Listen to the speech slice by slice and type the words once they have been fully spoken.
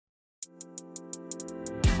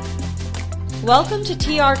Welcome to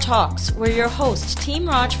TR Talks, where your host, Team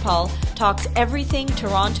Rajpal, talks everything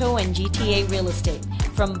Toronto and GTA real estate,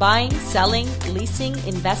 from buying, selling, leasing,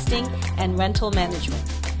 investing, and rental management.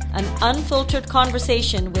 An unfiltered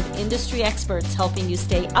conversation with industry experts helping you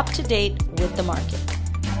stay up to date with the market.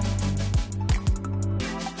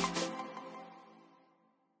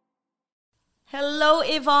 Hello,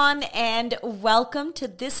 Ivone, and welcome to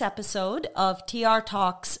this episode of TR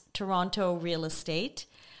Talks Toronto Real Estate.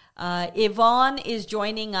 Ivone is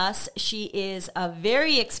joining us. She is a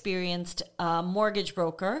very experienced mortgage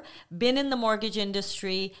broker, been in the mortgage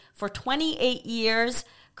industry for 28 years,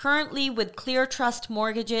 currently with Clear Trust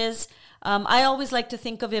Mortgages. I always like to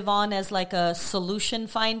think of Ivone as like a solution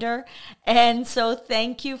finder. And so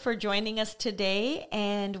thank you for joining us today.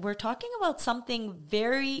 And we're talking about something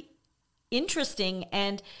very interesting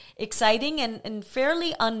and exciting and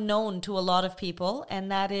fairly unknown to a lot of people,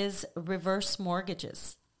 and that is reverse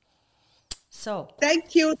mortgages. So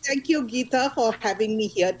Thank you, Geeta, for having me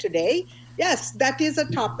here today. Yes, that is a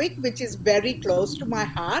topic which is very close to my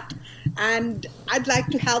heart, and I'd like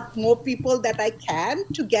to help more people that I can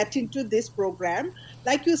to get into this program.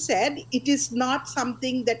 Like you said, it is not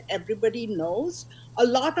something that everybody knows. A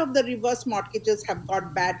lot of the reverse mortgages have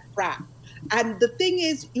got bad rap. And the thing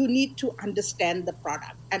is, you need to understand the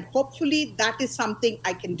product. And hopefully that is something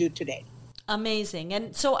I can do today. Amazing.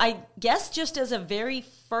 And so I guess just as a very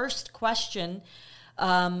first question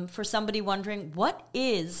for somebody wondering, what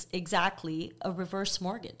is exactly a reverse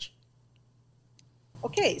mortgage?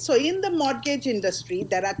 Okay, so in the mortgage industry,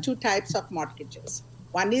 there are two types of mortgages.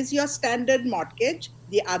 One is your standard mortgage,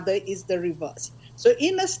 the other is the reverse. So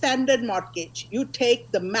in a standard mortgage, you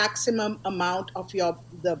take the maximum amount of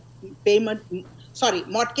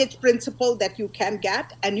mortgage principal that you can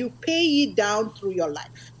get, and you pay it down through your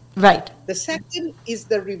life. Right. The second is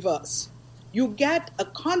the reverse. You get a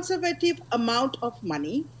conservative amount of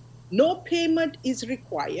money. No payment is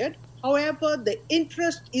required. However, the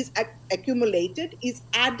interest is accumulated, is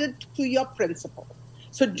added to your principal.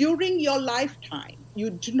 So during your lifetime, you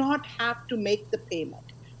do not have to make the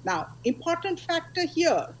payment. Now, important factor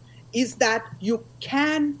here is that you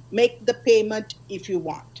can make the payment if you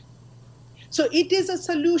want. So it is a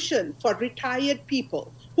solution for retired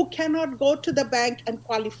people who cannot go to the bank and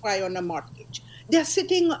qualify on a mortgage. They're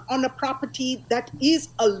sitting on a property that is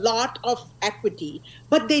a lot of equity,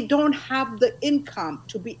 but they don't have the income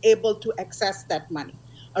to be able to access that money.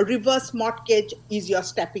 A reverse mortgage is your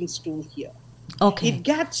stepping stool here. Okay. It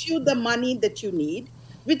gets you the money that you need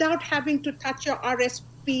without having to touch your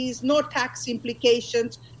RSPs, no tax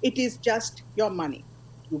implications. It is just your money.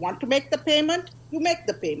 You want to make the payment, you make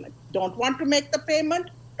the payment. Don't want to make the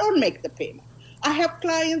payment, don't make the payment. I have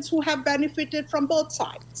clients who have benefited from both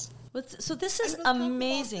sides. So this is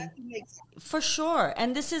amazing. For sure.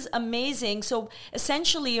 And this is amazing. So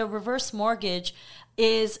essentially a reverse mortgage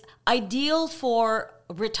is ideal for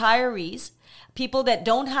retirees, people that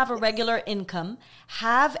don't have a regular income,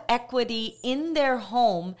 have equity in their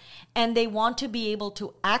home, and they want to be able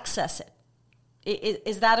to access it.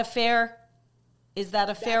 Is that a fair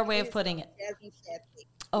way of putting it? Very fair thing.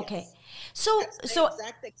 Okay. Yes. So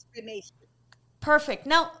exact explanation. Perfect.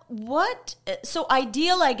 Now, so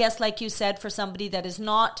ideal, I guess, like you said, for somebody that is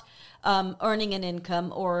not earning an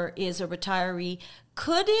income or is a retiree,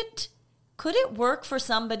 could it work for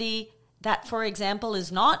somebody that, for example,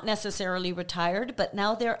 is not necessarily retired, but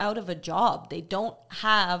now they're out of a job? They don't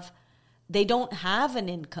have an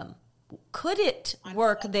income. Could it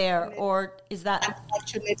work there, or is that?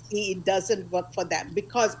 Unfortunately, it doesn't work for them,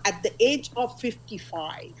 because at the age of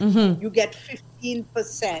 55, you get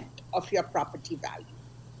 15% of your property value.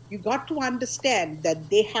 You got to understand that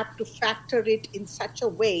they have to factor it in such a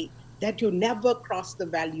way that you never cross the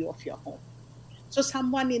value of your home. So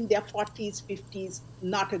someone in their 40s, 50s,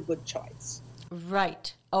 not a good choice.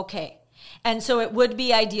 Right. Okay. And so it would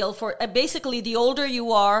be ideal for, basically, the older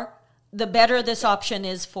you are, the better this option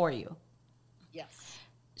is for you. Yes.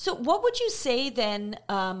 So what would you say then,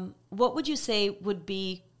 would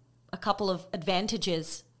be a couple of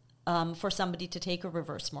advantages for somebody to take a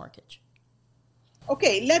reverse mortgage?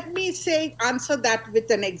 Okay, let me answer that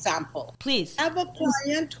with an example. Please. I have a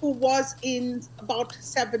client who was in about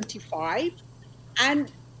 75,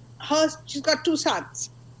 and she's got two sons.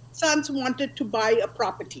 Sons wanted to buy a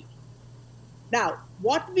property. Now,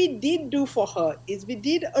 what we did do for her is we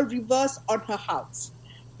did a reverse on her house.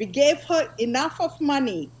 We gave her enough of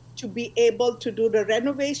money to be able to do the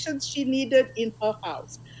renovations she needed in her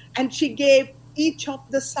house. And she gave each of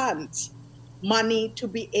the sons money to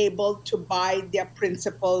be able to buy their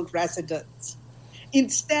principal residence.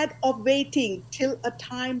 instead of waiting till a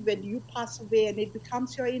time when you pass away and it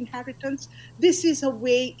becomes your inheritance. This is a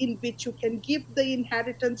way in which you can give the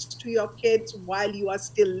inheritance to your kids while you are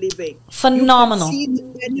still living. You can Phenomenal. see the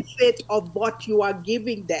benefit of what you are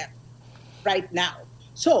giving them right now.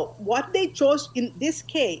 So, what they chose in this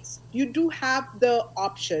case, you do have the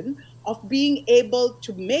option of being able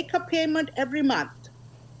to make a payment every month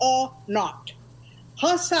or not.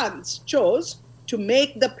 Her sons chose to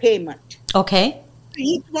make the payment. Okay.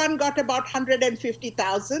 Each one got about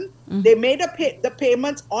 150,000. They made the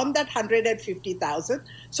payments on that 150,000.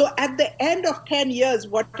 So at the end of 10 years,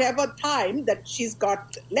 whatever time that she's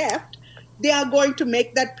got left, they are going to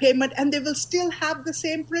make that payment and they will still have the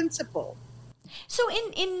same principle. So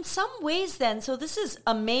in some ways then, so this is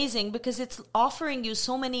amazing because it's offering you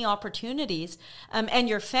so many opportunities, and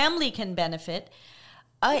your family can benefit.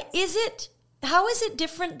 How is it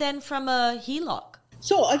different than from a HELOC?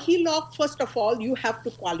 So a HELOC, first of all, you have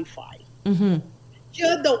to qualify. Here,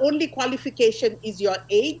 the only qualification is your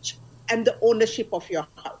age and the ownership of your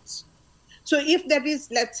house. So if there is,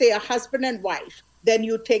 let's say, a husband and wife, then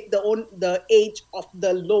you take the age of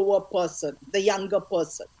the lower person, the younger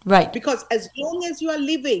person. Right. Because as long as you are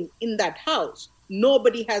living in that house,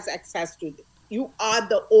 nobody has access to it. You are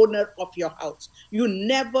the owner of your house. You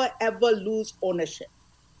never, ever lose ownership.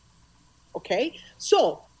 Okay?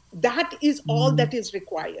 So that is all that is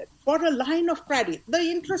required. For a line of credit, the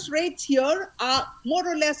interest rates here are more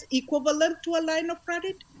or less equivalent to a line of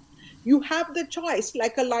credit. You have the choice,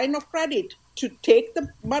 like a line of credit, to take the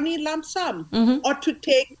money lump sum or to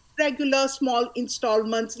take regular small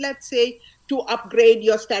installments, let's say, to upgrade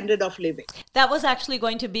your standard of living. That was actually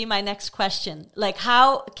going to be my next question. Like,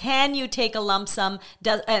 how can you take a lump sum?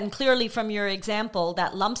 And clearly from your example,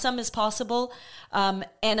 that lump sum is possible, and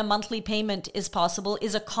a monthly payment is possible.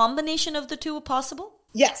 Is a combination of the two possible?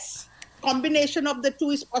 Yes, combination of the two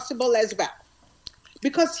is possible as well.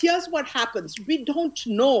 Because here's what happens. We don't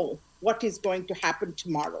know what is going to happen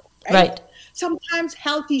tomorrow. Right? Sometimes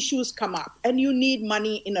health issues come up and you need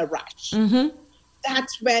money in a rush.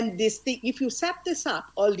 That's when this thing, if you set this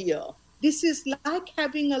up earlier, this is like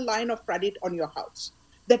having a line of credit on your house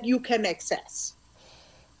that you can access.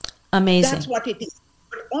 Amazing. That's what it is.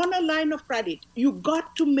 But on a line of credit, you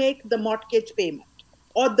got to make the mortgage payment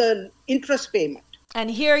or the interest payment. And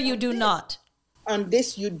here you do not. On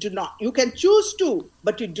this, you do not. You can choose to,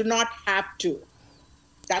 but you do not have to.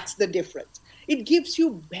 That's the difference. It gives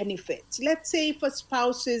you benefits. Let's say if a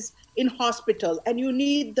spouse is in hospital and you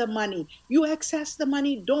need the money, you access the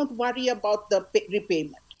money. Don't worry about the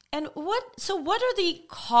repayment. And what are the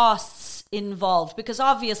costs involved? Because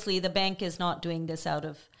obviously the bank is not doing this out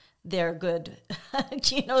of their good,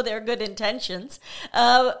 their good intentions.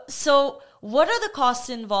 So what are the costs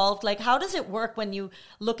involved? Like, how does it work when you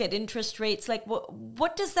look at interest rates? Like,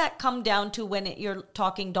 what does that come down to when you're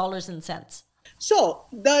talking dollars and cents? So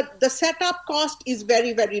the setup cost is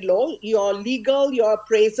very, very low. Your legal, your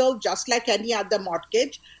appraisal, just like any other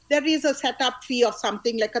mortgage, there is a setup fee of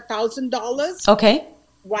something like $1,000. Okay.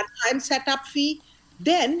 One-time setup fee.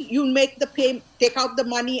 Then you make the take out the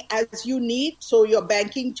money as you need. So your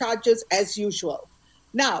banking charges as usual.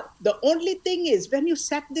 Now, the only thing is when you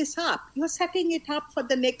set this up, you're setting it up for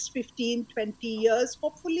the next 15, 20 years,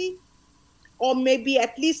 hopefully, or maybe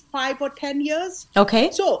at least 5 or 10 years.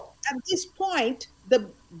 Okay. So at this point, the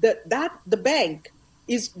bank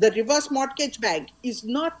is the reverse mortgage bank is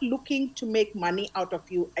not looking to make money out of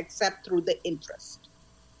you except through the interest.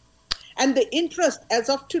 And the interest as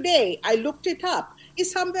of today, I looked it up,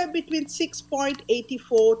 is somewhere between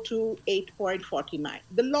 6.84 to 8.49.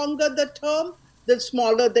 The longer the term, the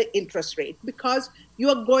smaller the interest rate, because you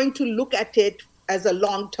are going to look at it as a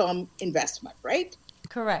long-term investment, right?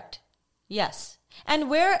 Correct. Yes. And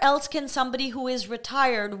where else can somebody who is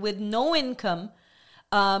retired with no income,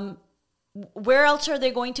 where else are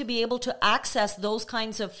they going to be able to access those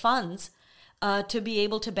kinds of funds to be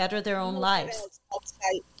able to better their own lives?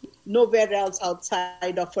 Nowhere else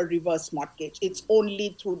outside of a reverse mortgage. It's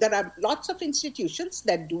only through, there are lots of institutions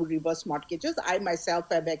that do reverse mortgages. I myself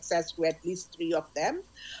have access to at least 3 of them.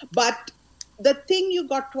 But the thing you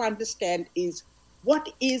got to understand is,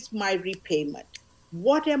 what is my repayment?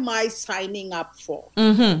 What am I signing up for?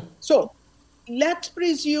 So let's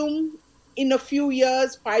presume in a few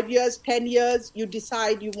years, 5 years, 10 years, you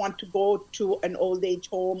decide you want to go to an old age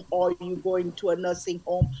home, or you go into a nursing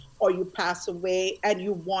home, or you pass away and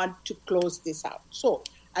you want to close this out. So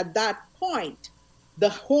at that point, the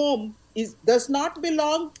home does not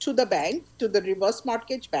belong to the bank, to the reverse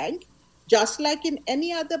mortgage bank. Just like in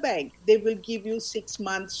any other bank, they will give you 6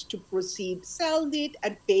 months to proceed, sell it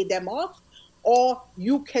and pay them off. or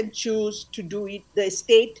you can choose to do it, the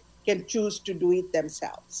estate can choose to do it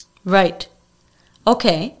themselves. Right.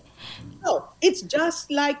 Okay. So it's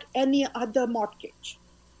just like any other mortgage.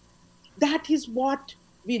 That is what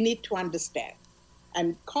we need to understand.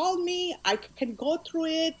 And call me, I can go through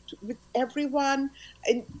it with everyone.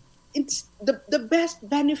 And it's the best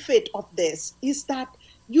benefit of this is that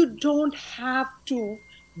you don't have to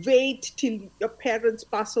wait till your parents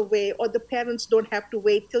pass away, or the parents don't have to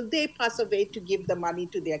wait till they pass away to give the money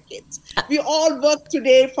to their kids. We all work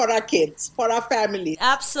today for our kids, for our families, right?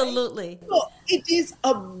 Absolutely. So it is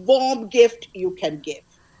a warm gift you can give.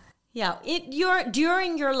 Yeah, you're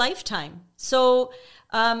during your lifetime. So,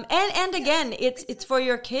 and again, it's for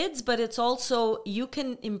your kids, but it's also you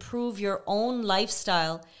can improve your own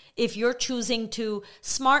lifestyle if you're choosing to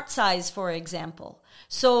smart size, for example.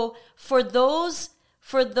 So for those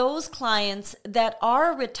clients that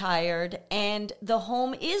are retired and the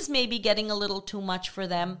home is maybe getting a little too much for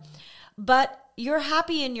them, but you're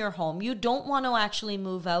happy in your home. You don't want to actually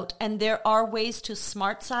move out, and there are ways to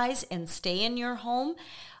smart size and stay in your home.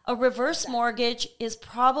 A reverse mortgage is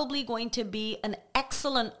probably going to be an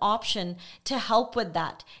excellent option to help with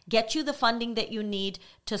that. Get you the funding that you need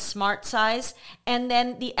to smart size, and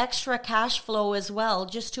then the extra cash flow as well,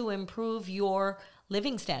 just to improve your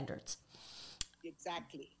living standards.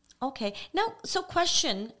 Exactly. Okay. Now, so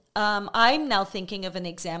question, I'm now thinking of an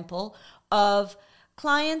example of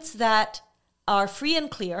clients that are free and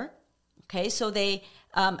clear. Okay, so they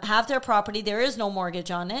have their property, there is no mortgage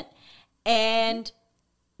on it, and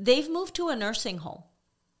they've moved to a nursing home.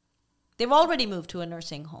 They've already moved to a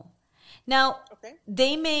nursing home. Now, Okay.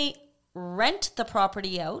 they may rent the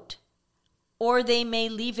property out, or they may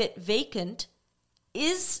leave it vacant.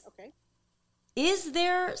 Is Okay. is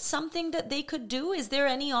there something that they could do? Is there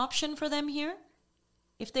any option for them here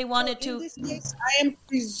if they So wanted in to? this case, I am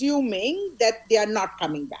presuming that they are not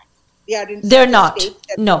coming back. They are in They're such a not. state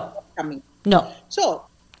that they No. are not coming. No. So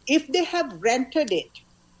if they have rented it,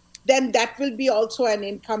 then that will be also an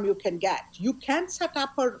income you can get. You can set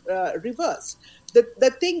up a reverse.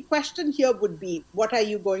 The question here would be, what are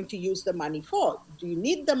you going to use the money for? Do you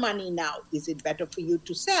need the money now? Is it better for you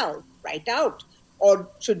to sell right out? Or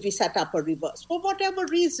should we set up a reverse? For whatever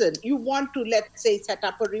reason you want to, let's say, set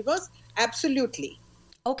up a reverse, absolutely.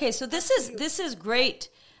 Okay, so Absolutely. this is great.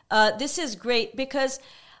 This is great because,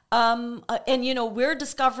 and you know, we're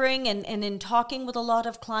discovering and in talking with a lot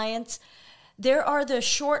of clients, there are the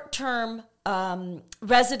short term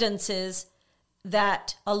residences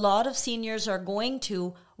that a lot of seniors are going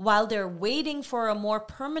to while they're waiting for a more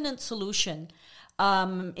permanent solution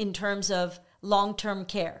in terms of long term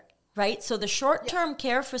care, right? So the short term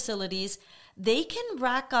care facilities, they can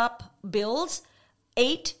rack up bills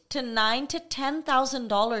eight to nine to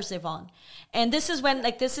 $10,000, Ivone. And this is when,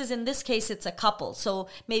 like, this is in this case, it's a couple. So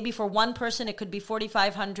maybe for one person, it could be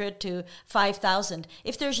 4,500 to 5,000.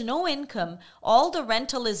 If there's no income, all the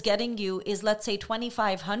rental is getting you is, let's say,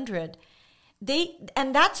 2,500.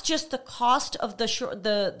 And that's just the cost of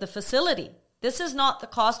the facility. This is not the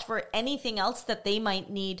cost for anything else that they might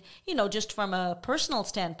need, you know, just from a personal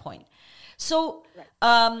standpoint. So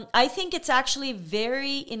I think it's actually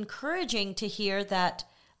very encouraging to hear that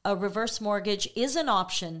a reverse mortgage is an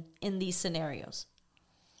option in these scenarios.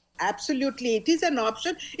 Absolutely, it is an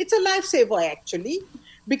option. It's a lifesaver, actually,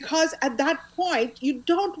 because at that point, you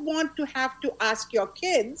don't want to have to ask your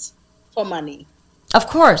kids for money. Of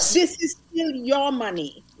course. This is still your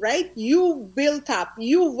money, right? You built up,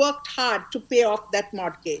 you worked hard to pay off that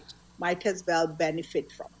mortgage. Might as well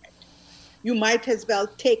benefit from it. You might as well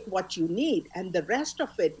take what you need, and the rest of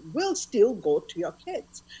it will still go to your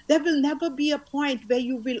kids. There will never be a point where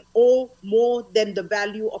you will owe more than the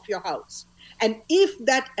value of your house. And if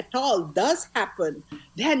that at all does happen,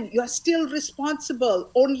 then you're still responsible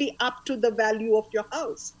only up to the value of your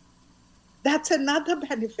house. That's another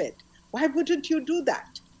benefit. Why wouldn't you do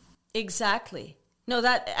that? Exactly. No,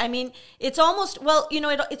 I mean, it's almost, well, you know,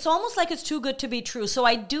 it's almost like it's too good to be true. So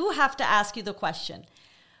I do have to ask you the question.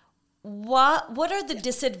 What are the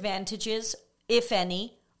disadvantages, if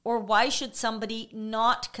any, or why should somebody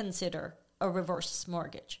not consider a reverse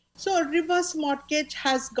mortgage? So a reverse mortgage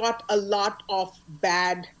has got a lot of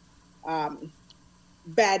bad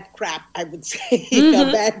crap, I would say,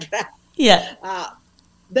 a bad rap. Yeah.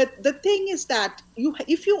 The thing is that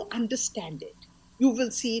if you understand it, you will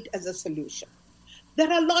see it as a solution.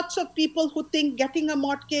 There are lots of people who think getting a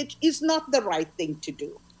mortgage is not the right thing to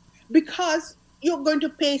do because you're going to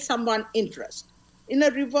pay someone interest. In a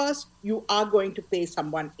reverse, you are going to pay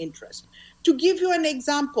someone interest. To give you an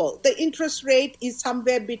example, the interest rate is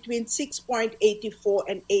somewhere between 6.84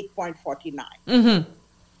 and 8.49. Mm-hmm.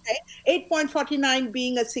 Okay? 8.49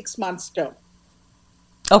 being a 6 months term.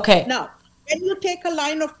 Okay. Now, when you take a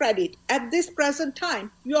line of credit at this present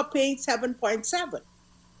time, you are paying 7.7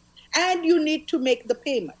 and you need to make the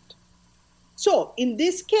payment. So in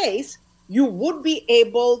this case, you would be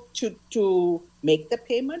able to make the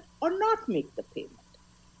payment or not make the payment.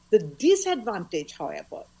 The disadvantage,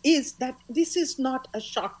 however, is that this is not a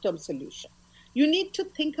short-term solution. You need to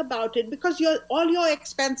think about it because all your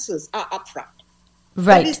expenses are upfront.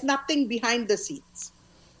 Right. There is nothing behind the scenes,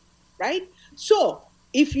 right? So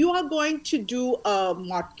if you are going to do a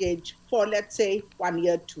mortgage for, let's say, 1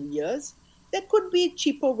 year, 2 years, there could be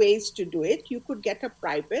cheaper ways to do it. You could get a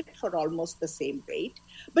private for almost the same rate.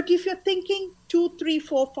 But if you're thinking 2, 3,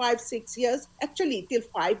 4, 5, 6 years, actually till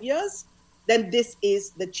 5 years, then this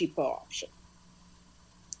is the cheaper option.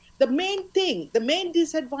 The main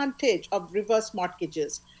disadvantage of reverse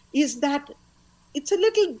mortgages is that it's a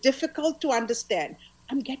little difficult to understand.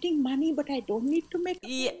 I'm getting money, but I don't need to make a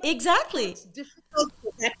Yeah, payment. exactly. It's difficult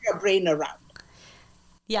to get your brain around.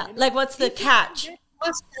 Yeah. Like, what's the If you catch? get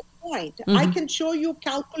past that point, I can show you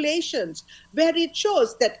calculations where it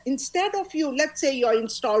shows that instead of you, let's say your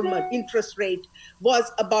installment interest rate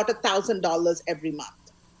was about $1,000 every month,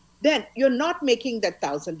 then you're not making that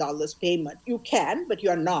 $1,000 payment. You can, but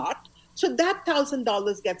you're not. So that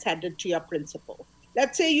 $1,000 gets added to your principal.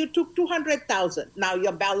 Let's say you took 200,000. Now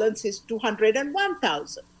your balance is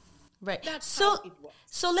 201,000. Right. That's So, how it works.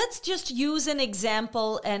 so let's just use an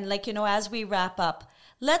example, and, like, as we wrap up,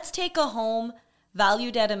 let's take a home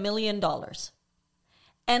valued at $1 million.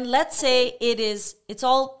 And let's say it's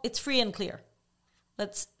free and clear.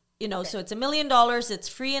 Let's, so it's $1 million, it's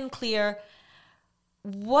free and clear.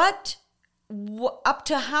 Up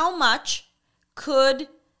to how much could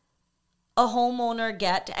a homeowner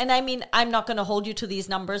get? And I mean, I'm not going to hold you to these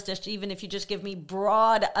numbers, just even if you just give me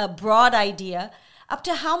a broad idea. Up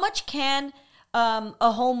to how much can a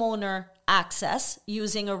homeowner access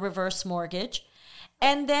using a reverse mortgage?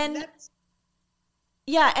 And then,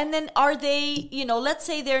 and then are they, let's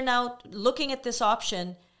say they're now looking at this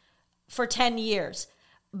option for 10 years,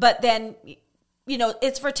 but then,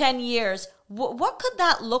 it's for 10 years. What could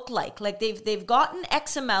that look like? Like they've gotten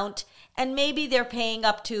X amount and maybe they're paying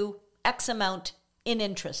up to X amount in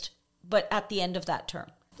interest, but at the end of that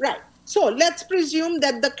term. Right. So let's presume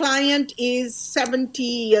that the client is 70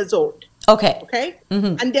 years old. Okay. Okay.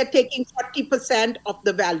 And they're taking 40% of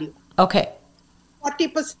the value. Okay.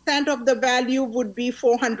 40% of the value would be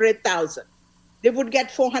 400,000. They would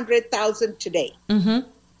get 400,000 today.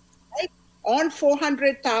 Right? On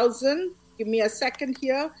 400,000, give me a second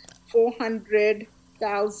here,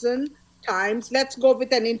 400,000 times, let's go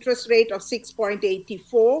with an interest rate of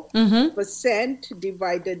 6.84%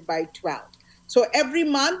 divided by 12. So every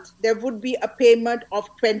month there would be a payment of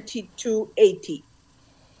 2280.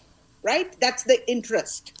 Right? That's the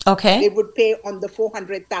interest. Okay. They would pay on the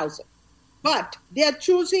 400,000. But they are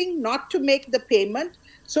choosing not to make the payment.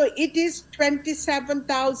 So it is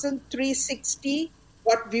 27,360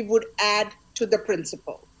 what we would add to the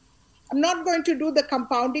principal. I'm not going to do the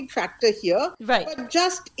compounding factor here. Right. But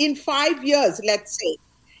just in 5 years, let's say,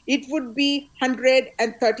 it would be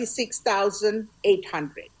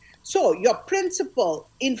 136,800. So your principal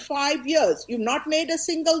in 5 years, you've not made a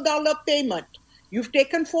single dollar payment. You've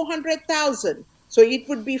taken 400,000. So it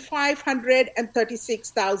would be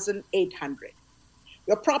 536,800.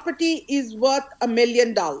 Your property is worth $1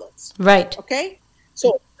 million. Right. Okay.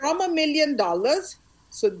 So from $1 million,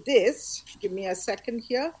 so this, give me a second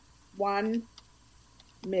here, 1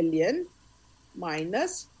 million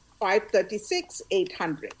minus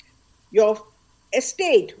 536,800. Your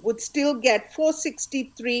estate would still get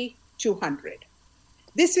 463,200.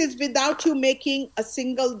 This is without you making a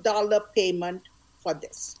single dollar payment for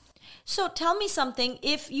this. So tell me something,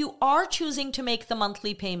 if you are choosing to make the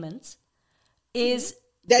monthly payments, then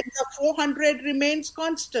the 400 remains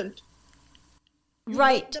constant.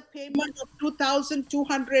 Right. The payment of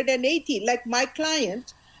 2,280, like my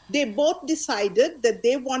client, they both decided that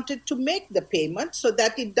they wanted to make the payment so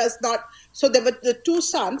that it does not. So there were the two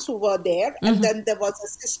sons who were there, and then there was a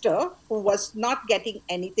sister who was not getting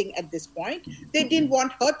anything at this point. They didn't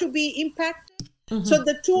want her to be impacted. So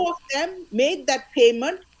the two of them made that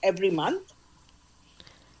payment every month.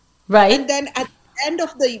 Right. And then at the end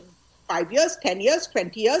of the 5 years, 10 years,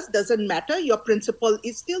 20 years, doesn't matter. Your principal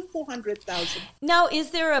is still 400,000. Now,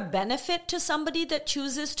 is there a benefit to somebody that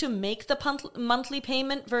chooses to make the monthly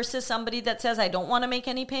payment versus somebody that says, I don't want to make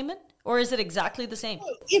any payment? Or is it exactly the same?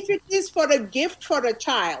 If it is for a gift for a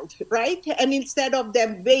child, right? And instead of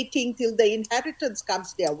them waiting till the inheritance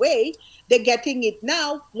comes their way, they're getting it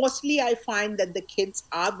now. Mostly I find that the kids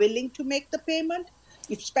are willing to make the payment.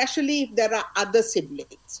 especially if there are other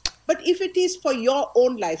siblings. But if it is for your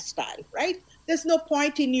own lifestyle, right, there's no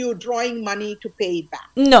point in you drawing money to pay it back.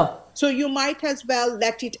 No. So you might as well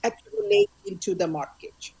let it accumulate into the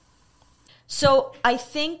mortgage. So I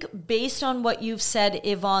think based on what you've said,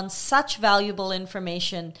 Ivone, such valuable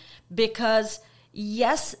information, because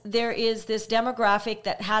yes, there is this demographic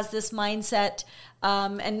that has this mindset,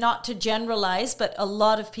 and not to generalize, but a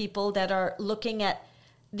lot of people that are looking at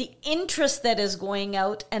the interest that is going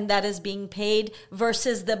out and that is being paid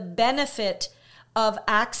versus the benefit of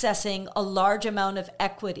accessing a large amount of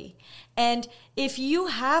equity. And if you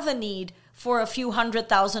have a need for a few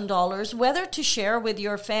 $100,000, whether to share with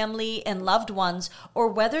your family and loved ones or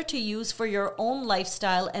whether to use for your own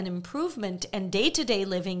lifestyle and improvement and day-to-day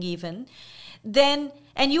living even, then,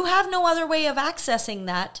 and you have no other way of accessing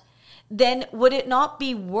that, then would it not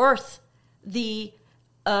be worth the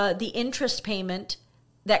interest payment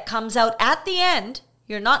that comes out at the end?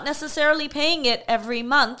 You're not necessarily paying it every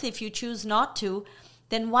month if you choose not to,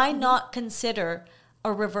 then why not consider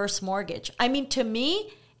a reverse mortgage? I mean, to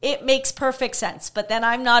me, it makes perfect sense, but then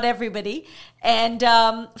I'm not everybody. And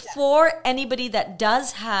for anybody that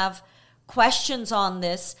does have questions on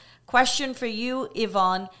this, question for you,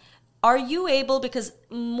 Ivone, are you able, because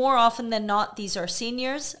more often than not, these are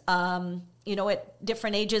seniors, at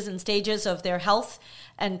different ages and stages of their health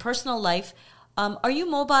and personal life. Are you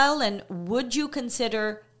mobile, and would you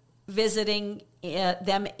consider visiting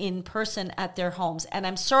them in person at their homes? And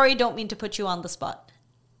I'm sorry, don't mean to put you on the spot.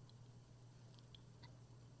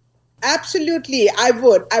 Absolutely, I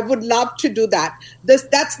would. I would love to do that.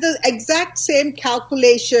 That's the exact same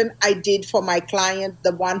calculation I did for my client,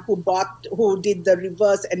 the one who did the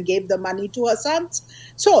reverse and gave the money to her sons.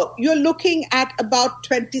 So you're looking at about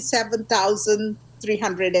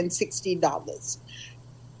 $27,360.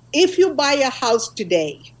 If you buy a house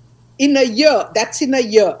today, in a year, that's in a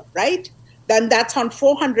year, right? Then that's on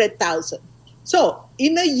 $400,000. So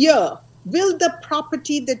in a year, will the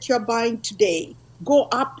property that you're buying today go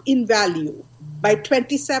up in value by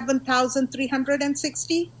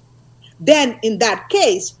 $27,360? Then in that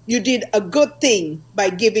case, you did a good thing by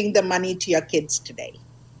giving the money to your kids today.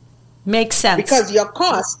 Makes sense. Because your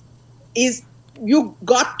cost is, you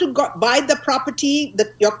got to buy the property,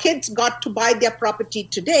 your kids got to buy their property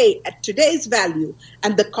today at today's value,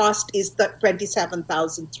 and the cost is the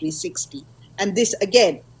 $27,360. And this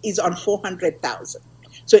again is on $400,000.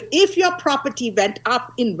 So if your property went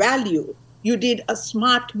up in value, you did a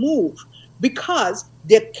smart move, because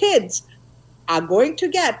their kids are going to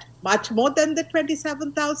get much more than the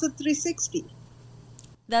 $27,360.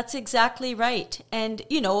 That's exactly right. And,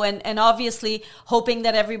 and obviously hoping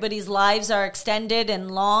that everybody's lives are extended and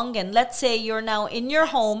long. And let's say you're now in your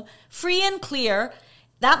home, free and clear.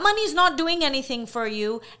 That money's not doing anything for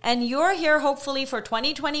you. And you're here hopefully for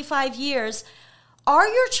 20, 25 years. Are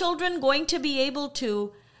your children going to be able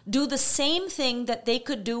to do the same thing that they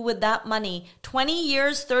could do with that money 20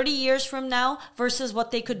 years, 30 years from now versus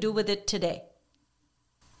what they could do with it today?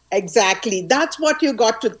 Exactly. That's what you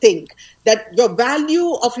got to think, that your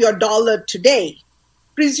value of your dollar today,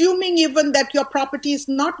 presuming even that your property is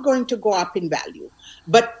not going to go up in value.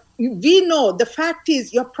 But we know the fact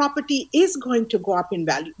is your property is going to go up in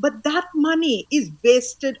value. But that money is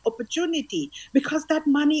wasted opportunity, because that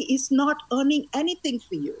money is not earning anything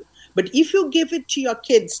for you. But if you give it to your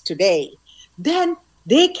kids today, then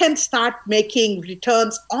they can start making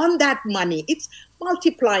returns on that money. It's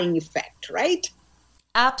multiplying effect, right?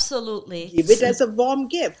 Absolutely. Give it as a warm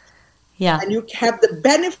gift. Yeah. And you have the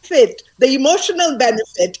benefit, the emotional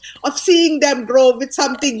benefit of seeing them grow with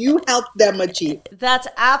something you helped them achieve. That's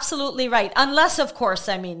absolutely right. Unless, of course,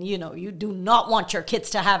 you do not want your kids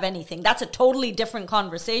to have anything. That's a totally different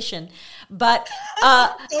conversation. But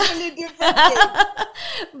totally different thing.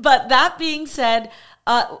 But that being said,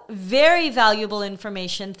 very valuable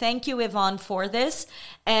information. Thank you, Ivone, for this.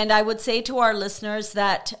 And I would say to our listeners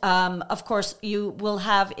that, of course, you will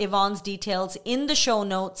have Ivone's details in the show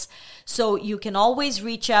notes. So you can always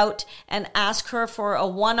reach out and ask her for a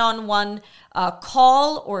one-on-one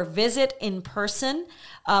call or visit in person.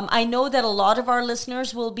 I know that a lot of our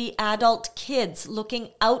listeners will be adult kids looking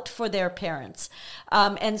out for their parents.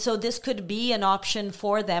 And so this could be an option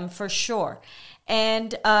for them for sure.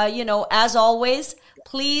 And, as always,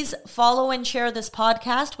 please follow and share this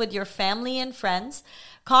podcast with your family and friends.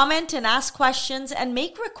 Comment and ask questions and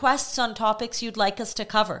make requests on topics you'd like us to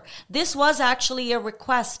cover. This was actually a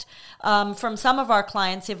request from some of our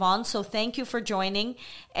clients, Ivone, so thank you for joining.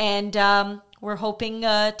 And we're hoping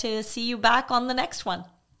to see you back on the next one.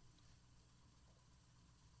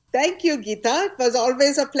 Thank you, Geeta. It was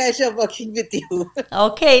always a pleasure working with you.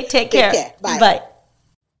 Okay, take care. Bye. Bye.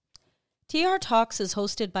 TR Talks is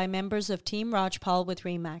hosted by members of Team Rajpal with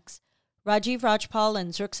RE/MAX. Rajiv Rajpal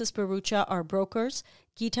and Xerxes Barucha are brokers.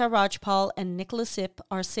 Geeta Rajpal and Nicholas Ip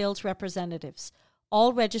are sales representatives,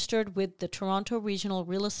 all registered with the Toronto Regional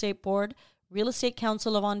Real Estate Board, Real Estate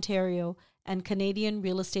Council of Ontario, and Canadian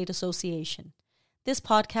Real Estate Association. This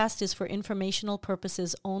podcast is for informational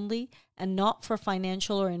purposes only and not for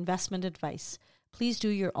financial or investment advice. Please do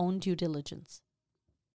your own due diligence.